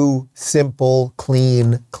 true, simple,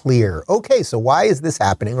 clean, clear. Okay, so why is this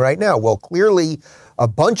happening right now? Well, clearly a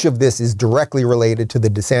bunch of this is directly related to the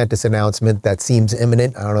DeSantis announcement that seems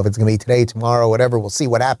imminent. I don't know if it's going to be today, tomorrow, whatever. We'll see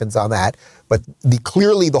what happens on that. But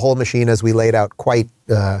clearly the whole machine, as we laid out quite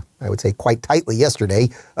tightly yesterday,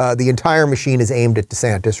 the entire machine is aimed at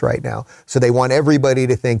DeSantis right now. So they want everybody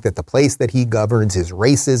to think that the place that he governs is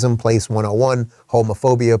racism, place 101,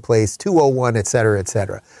 homophobia, place 201, et cetera, et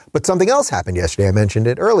cetera. But something else happened yesterday. I mentioned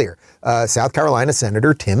it earlier. South Carolina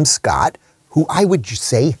Senator Tim Scott, who I would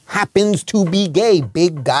say happens to be gay,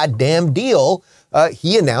 big goddamn deal.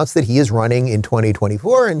 He announced that he is running in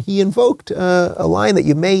 2024, and he invoked a line that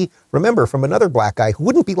you may remember from another black guy who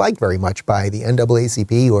wouldn't be liked very much by the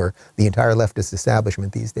NAACP or the entire leftist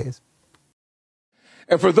establishment these days.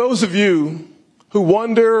 And for those of you who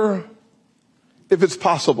wonder if it's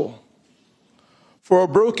possible for a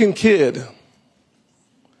broken kid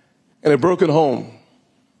in a broken home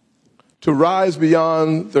to rise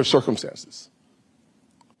beyond their circumstances,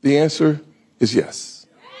 the answer is yes.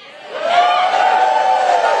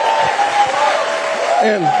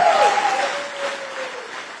 And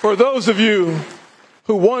for those of you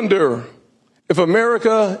who wonder if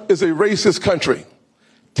America is a racist country,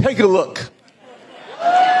 take a look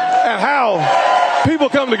at how people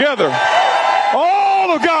come together.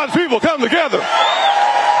 All of God's people come together.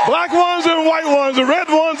 Black ones and white ones, and red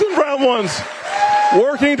ones and brown ones,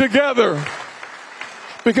 working together.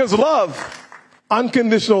 Because love,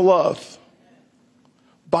 unconditional love,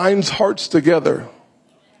 binds hearts together.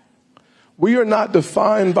 We are not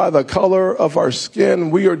defined by the color of our skin.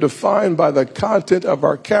 We are defined by the content of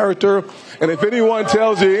our character. And if anyone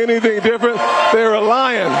tells you anything different, they're a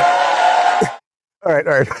lion. All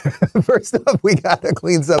right. First up, we got to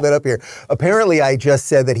clean something up here. Apparently, I just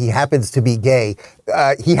said that he happens to be gay.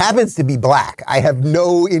 He happens to be black. I have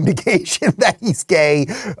no indication that he's gay.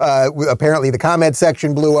 Apparently, the comment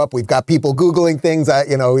section blew up. We've got people Googling things.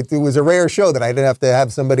 It was a rare show that I didn't have to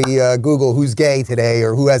have somebody Google who's gay today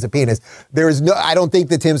or who has a penis. I don't think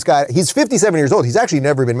that Tim Scott, he's 57 years old. He's actually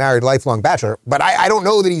never been married, lifelong bachelor. But I don't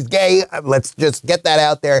know that he's gay. Let's just get that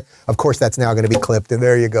out there. Of course, that's now going to be clipped, and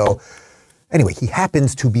there you go. Anyway, he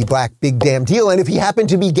happens to be black, big damn deal. And if he happened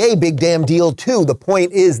to be gay, big damn deal too. The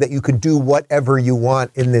point is that you can do whatever you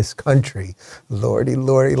want in this country. Lordy,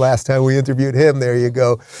 last time we interviewed him, there you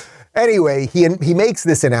go. Anyway, he makes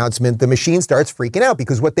this announcement. The machine starts freaking out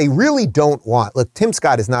because what they really don't want, look, Tim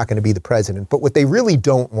Scott is not going to be the president, but what they really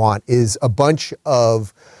don't want is a bunch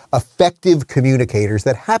of effective communicators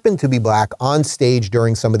that happen to be black on stage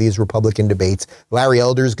during some of these Republican debates. Larry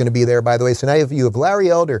Elder is going to be there, by the way. So now if you have Larry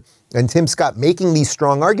Elder and Tim Scott making these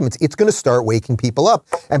strong arguments, it's going to start waking people up.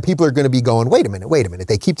 And people are going to be going, wait a minute.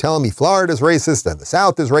 They keep telling me Florida's racist and the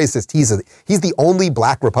South is racist. He's the only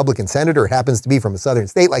black Republican senator. It happens to be from a southern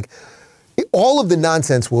state. All of the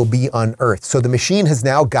nonsense will be unearthed. So the machine has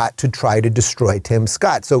now got to try to destroy Tim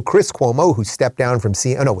Scott. So Chris Cuomo, who stepped down from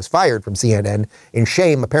was fired from CNN in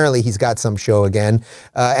shame. Apparently he's got some show again.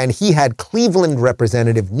 And he had Cleveland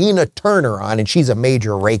Representative Nina Turner on, and she's a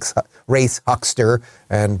major race huckster.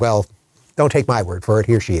 And well, don't take my word for it.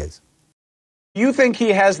 Here she is. You think he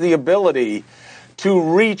has the ability to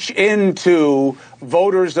reach into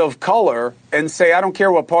voters of color and say, I don't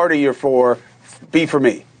care what party you're for, be for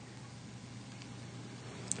me?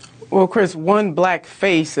 Well, Chris, one black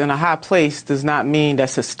face in a high place does not mean that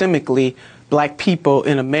systemically black people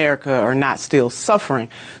in America are not still suffering.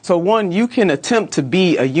 So one, you can attempt to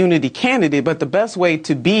be a unity candidate, but the best way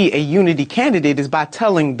to be a unity candidate is by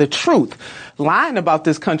telling the truth. Lying about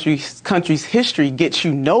this country's history gets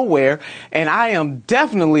you nowhere. And I am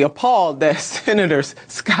definitely appalled that Senator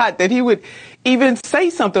Scott, that he would even say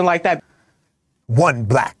something like that. One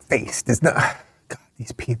black face does not...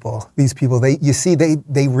 These people,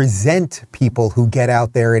 they resent people who get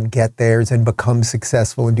out there and get theirs and become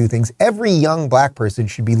successful and do things. Every young black person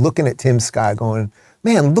should be looking at Tim Scott going,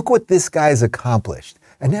 man, look what this guy's accomplished.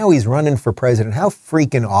 And now he's running for president. How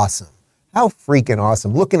freaking awesome. How freaking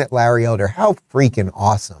awesome. Looking at Larry Elder, how freaking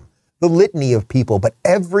awesome. The litany of people. But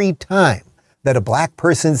every time that a black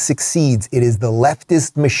person succeeds, it is the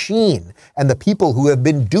leftist machine and the people who have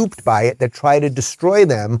been duped by it that try to destroy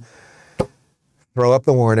them. Throw up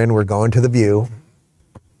the warning, we're going to The View.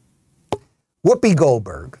 Whoopi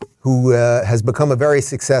Goldberg, who has become a very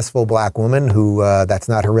successful black woman, who that's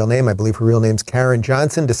not her real name. I believe her real name's Karen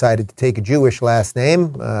Johnson, decided to take a Jewish last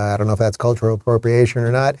name. I don't know if that's cultural appropriation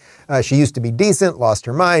or not. She used to be decent, lost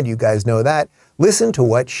her mind. You guys know that. Listen to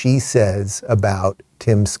what she says about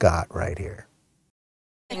Tim Scott right here.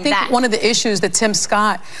 I think one of the issues that Tim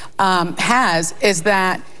Scott has is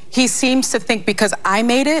that he seems to think because I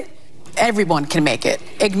made it, everyone can make it,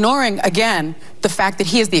 ignoring, again, the fact that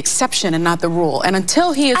he is the exception and not the rule. And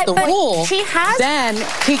until he is the rule, then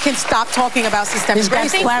he can stop talking about systemic racism.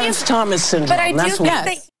 He's got Clarence Thomas syndrome. But I do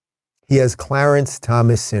think he has Clarence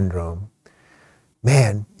Thomas syndrome.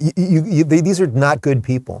 Man, these are not good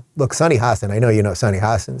people. Look, Sonny Hostin, I know you know Sonny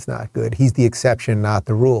Hostin's not good. He's the exception, not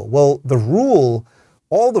the rule. Well, the rule,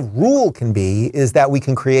 all the rule can be is that we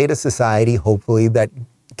can create a society, hopefully, that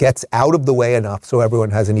gets out of the way enough so everyone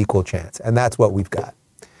has an equal chance. And that's what we've got.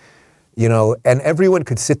 And everyone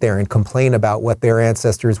could sit there and complain about what their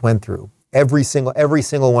ancestors went through. Every single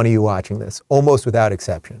one of you watching this, almost without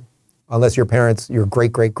exception. Unless your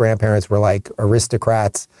great-great-grandparents were like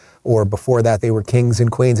aristocrats, or before that they were kings and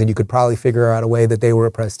queens, and you could probably figure out a way that they were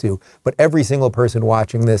oppressed too. But every single person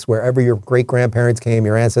watching this, wherever your great-grandparents came,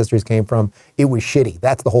 your ancestors came from, it was shitty.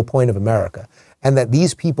 That's the whole point of America. And that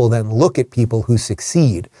these people then look at people who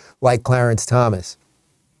succeed, like Clarence Thomas,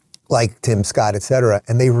 like Tim Scott, et cetera,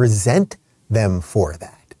 and they resent them for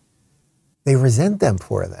that. They resent them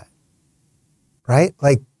for that, right?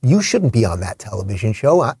 Like, you shouldn't be on that television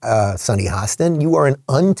show, Sonny Hostin. You are an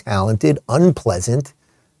untalented, unpleasant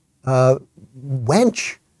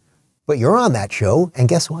wench. But you're on that show, and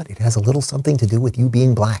guess what? It has a little something to do with you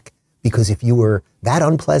being black. Because if you were that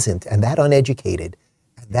unpleasant and that uneducated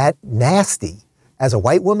and that nasty as a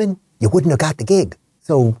white woman, you wouldn't have got the gig.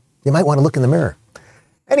 So you might want to look in the mirror.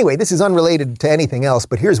 Anyway, this is unrelated to anything else,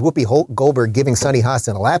 but here's Whoopi Goldberg giving Sunny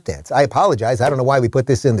Hostin a lap dance. I apologize. I don't know why we put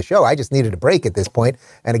this in the show. I just needed a break at this point.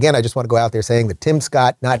 And again, I just want to go out there saying that Tim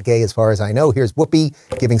Scott, not gay as far as I know. Here's Whoopi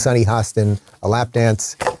giving Sunny Hostin a lap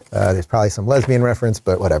dance. There's probably some lesbian reference,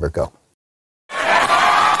 but whatever, go.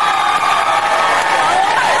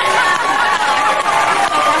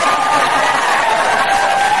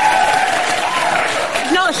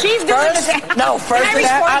 She's doing it. No, first of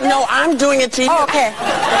that, I know I'm doing it to you. Oh, okay.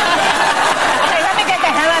 Okay, let me get the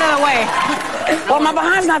hell out of the way. Well, my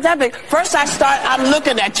behind's not that big. First, I'm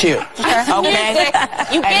looking at you. Okay?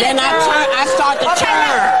 You and then I start to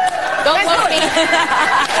turn. Don't look me.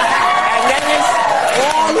 And then it's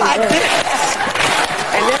all like this.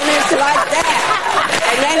 And then it's like that.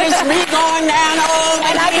 And then it's me going down over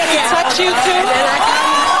and I get to touch you too.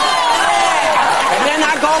 And then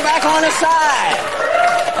I go back on the side.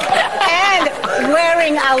 And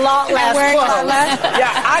wearing a lot less clothes.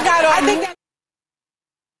 Yeah, I got on. I think that.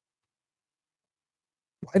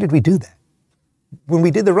 Why did we do that? When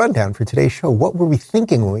we did the rundown for today's show, what were we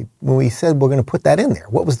thinking when we said we're going to put that in there?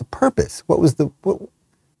 What was the purpose? What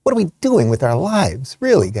are we doing with our lives?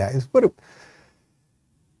 Really, guys?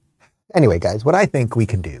 Anyway, guys, what I think we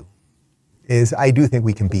can do is I do think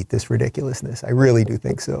we can beat this ridiculousness. I really do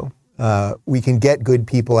think so. We can get good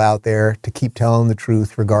people out there to keep telling the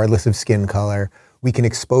truth regardless of skin color. We can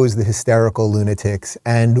expose the hysterical lunatics.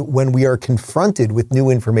 And when we are confronted with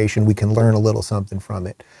new information, we can learn a little something from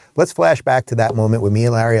it. Let's flash back to that moment with me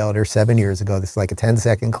and Larry Elder 7 years ago. This is like a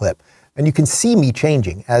 10-second clip. And you can see me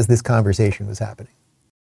changing as this conversation was happening.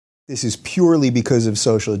 This is purely because of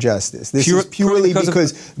social justice. This is purely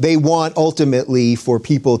because they want ultimately for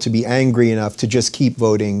people to be angry enough to just keep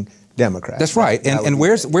voting Democrat. That's right. And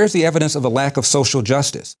where's the evidence of a lack of social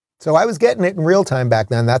justice? So I was getting it in real time back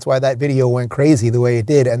then. That's why that video went crazy the way it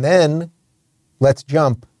did. And then let's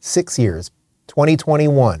jump 6 years,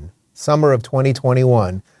 2021, summer of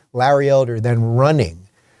 2021, Larry Elder then running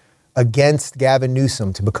against Gavin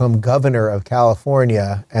Newsom to become governor of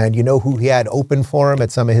California. And you know who he had open for him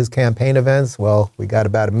at some of his campaign events? Well, we got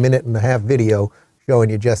about a 1.5-minute video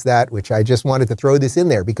showing you just that, which I just wanted to throw this in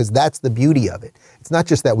there because that's the beauty of it. It's not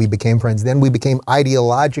just that we became friends. Then we became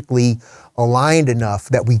ideologically aligned enough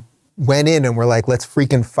that we went in and we're like, let's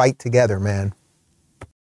freaking fight together, man.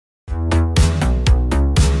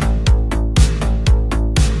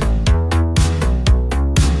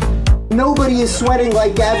 Nobody is sweating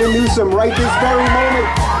like Gavin Newsom right this very moment.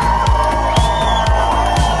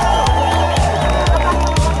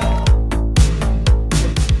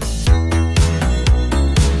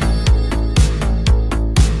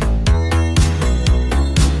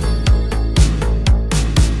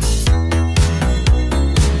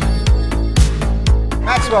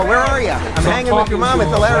 Maxwell, where are you? I'm hanging with your mom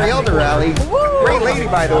at the Larry Elder rally. Great lady,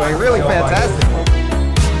 by the way. Really fantastic.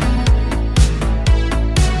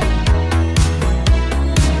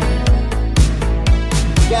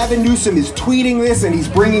 Gavin Newsom is tweeting this, and he's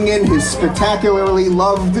bringing in his spectacularly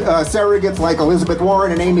loved surrogates like Elizabeth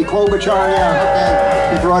Warren and Amy Klobuchar. Yeah,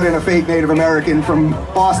 okay. He brought in a fake Native American from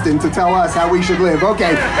Boston to tell us how we should live.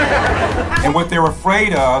 Okay. And what they're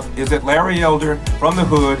afraid of is that Larry Elder from the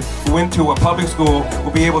hood, who went to a public school,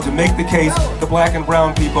 will be able to make the case to black and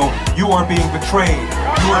brown people, you are being betrayed.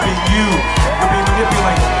 You are being used. You're being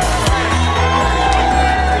manipulated.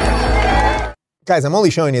 Guys, I'm only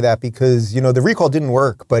showing you that because, you know, the recall didn't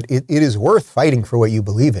work, but it is worth fighting for what you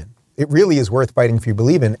believe in. It really is worth fighting for you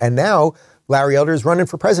believe in. And now Larry Elder is running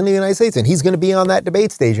for president of the United States, and he's going to be on that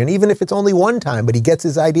debate stage. And even if it's only one time, but he gets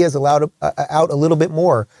his ideas out a little bit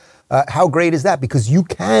more, how great is that? Because you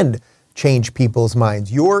can change people's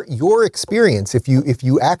minds. Your experience, if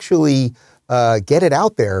you actually get it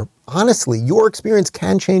out there, honestly, your experience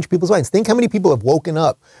can change people's minds. Think how many people have woken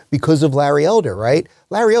up because of Larry Elder, right?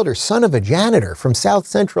 Larry Elder, son of a janitor from South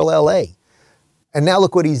Central LA. And now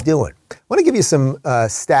look what he's doing. I want to give you some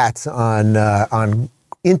stats on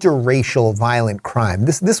interracial violent crime.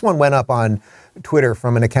 This one went up on Twitter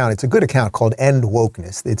from an account. It's a good account called End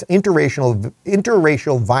Wokeness. It's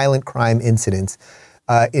interracial violent crime incidents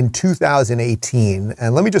in 2018.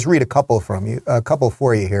 And let me just read a couple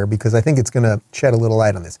for you here, because I think it's going to shed a little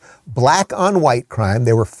light on this. Black on white crime,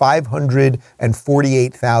 there were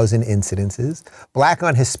 548,000 incidences. Black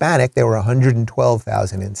on Hispanic, there were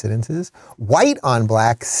 112,000 incidences. White on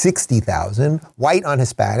black, 60,000. White on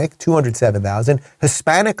Hispanic, 207,000.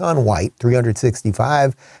 Hispanic on white,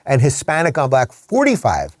 365. And Hispanic on black,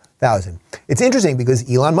 45,000. It's interesting because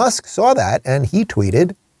Elon Musk saw that and he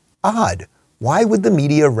tweeted, odd. Why would the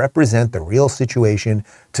media represent the real situation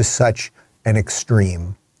to such an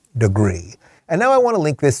extreme degree? And now I want to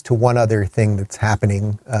link this to one other thing that's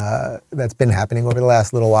happening, that's been happening over the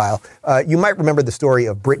last little while. You might remember the story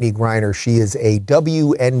of Brittany Griner. She is a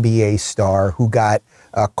WNBA star who got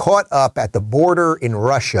caught up at the border in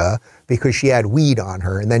Russia because she had weed on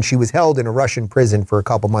her. And then she was held in a Russian prison for a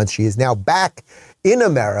couple months. She is now back in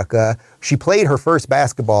America. She played her first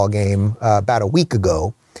basketball game about a week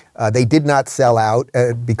ago. They did not sell out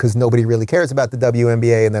because nobody really cares about the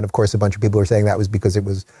WNBA. And then, of course, a bunch of people are saying that was because it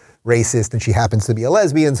was racist and she happens to be a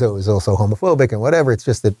lesbian, so it was also homophobic and whatever. It's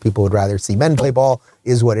just that people would rather see men play ball,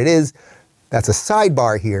 is what it is. That's a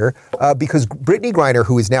sidebar here, because Brittany Griner,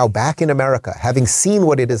 who is now back in America, having seen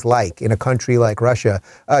what it is like in a country like Russia,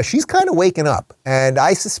 she's kind of waking up. And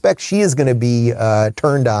I suspect she is going to be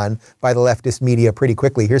turned on by the leftist media pretty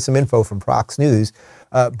quickly. Here's some info from Fox News.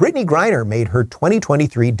 Brittany Griner made her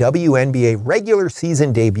 2023 WNBA regular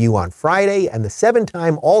season debut on Friday, and the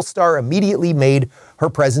 7-time All-Star immediately made her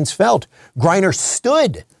presence felt. Griner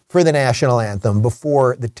stood for the national anthem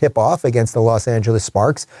before the tip-off against the Los Angeles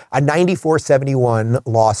Sparks, a 94-71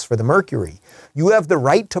 loss for the Mercury. You have the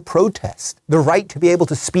right to protest, the right to be able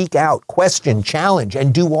to speak out, question, challenge,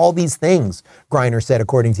 and do all these things, Griner said,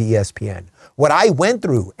 according to ESPN. What I went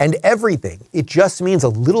through and everything, it just means a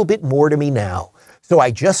little bit more to me now. So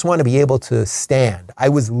I just want to be able to stand. I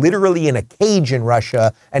was literally in a cage in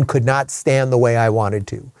Russia and could not stand the way I wanted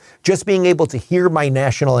to. Just being able to hear my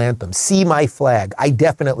national anthem, see my flag, I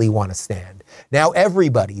definitely want to stand. Now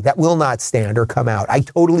everybody that will not stand or come out, I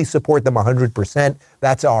totally support them 100%.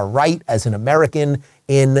 That's our right as an American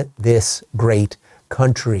in this great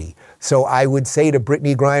country. So I would say to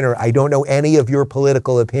Brittany Griner, I don't know any of your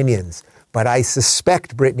political opinions, but I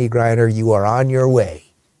suspect, Brittany Griner, you are on your way.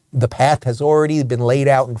 The path has already been laid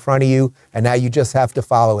out in front of you, and now you just have to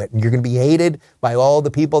follow it. And you're going to be hated by all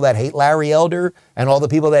the people that hate Larry Elder and all the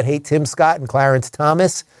people that hate Tim Scott and Clarence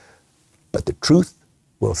Thomas. But the truth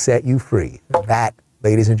will set you free. That,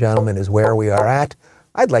 ladies and gentlemen, is where we are at.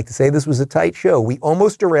 I'd like to say this was a tight show. We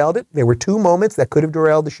almost derailed it. There were 2 moments that could have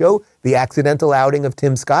derailed the show. The accidental outing of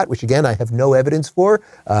Tim Scott, which, again, I have no evidence for.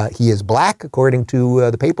 He is black, according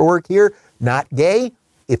to the paperwork here, not gay.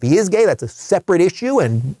 If he is gay, that's a separate issue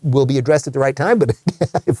and will be addressed at the right time. But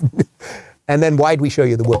and then why'd we show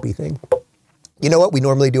you the Whoopi thing? You know what? We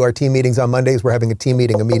normally do our team meetings on Mondays. We're having a team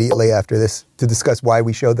meeting immediately after this to discuss why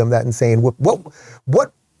we showed them that insane whoop.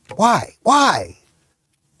 What? Why?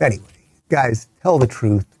 Anyway, guys, tell the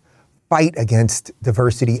truth. Fight against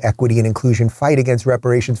diversity, equity, and inclusion. Fight against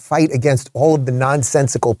reparations. Fight against all of the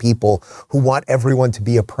nonsensical people who want everyone to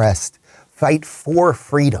be oppressed. Fight for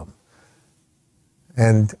freedom.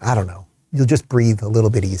 And I don't know, you'll just breathe a little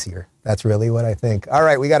bit easier. That's really what I think. All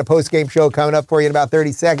right, we got a post-game show coming up for you in about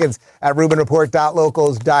 30 seconds at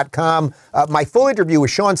RubinReport.locals.com. My full interview with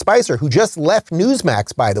Sean Spicer, who just left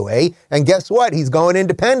Newsmax, by the way. And guess what? He's going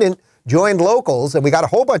independent, joined Locals, and we got a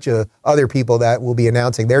whole bunch of other people that will be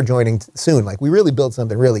announcing they're joining soon. Like, we really built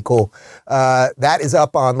something really cool. That is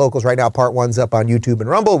up on Locals right now. Part 1's up on YouTube and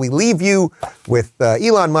Rumble. We leave you with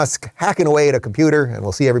Elon Musk hacking away at a computer, and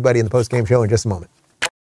we'll see everybody in the post-game show in just a moment.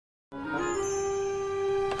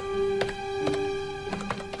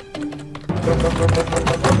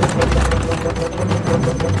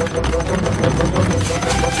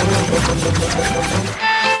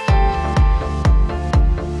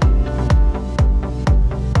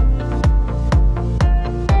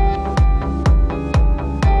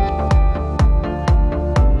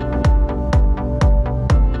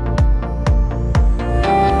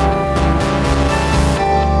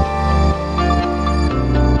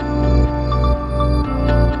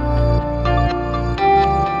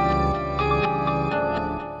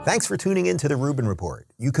 Thanks for tuning in to the Rubin Report.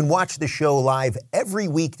 You can watch the show live every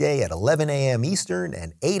weekday at 11 a.m. Eastern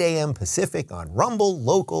and 8 a.m. Pacific on Rumble,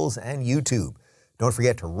 Locals, and YouTube. Don't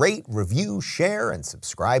forget to rate, review, share, and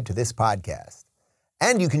subscribe to this podcast.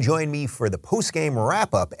 And you can join me for the post-game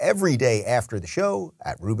wrap-up every day after the show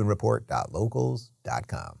at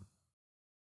RubinReport.locals.com.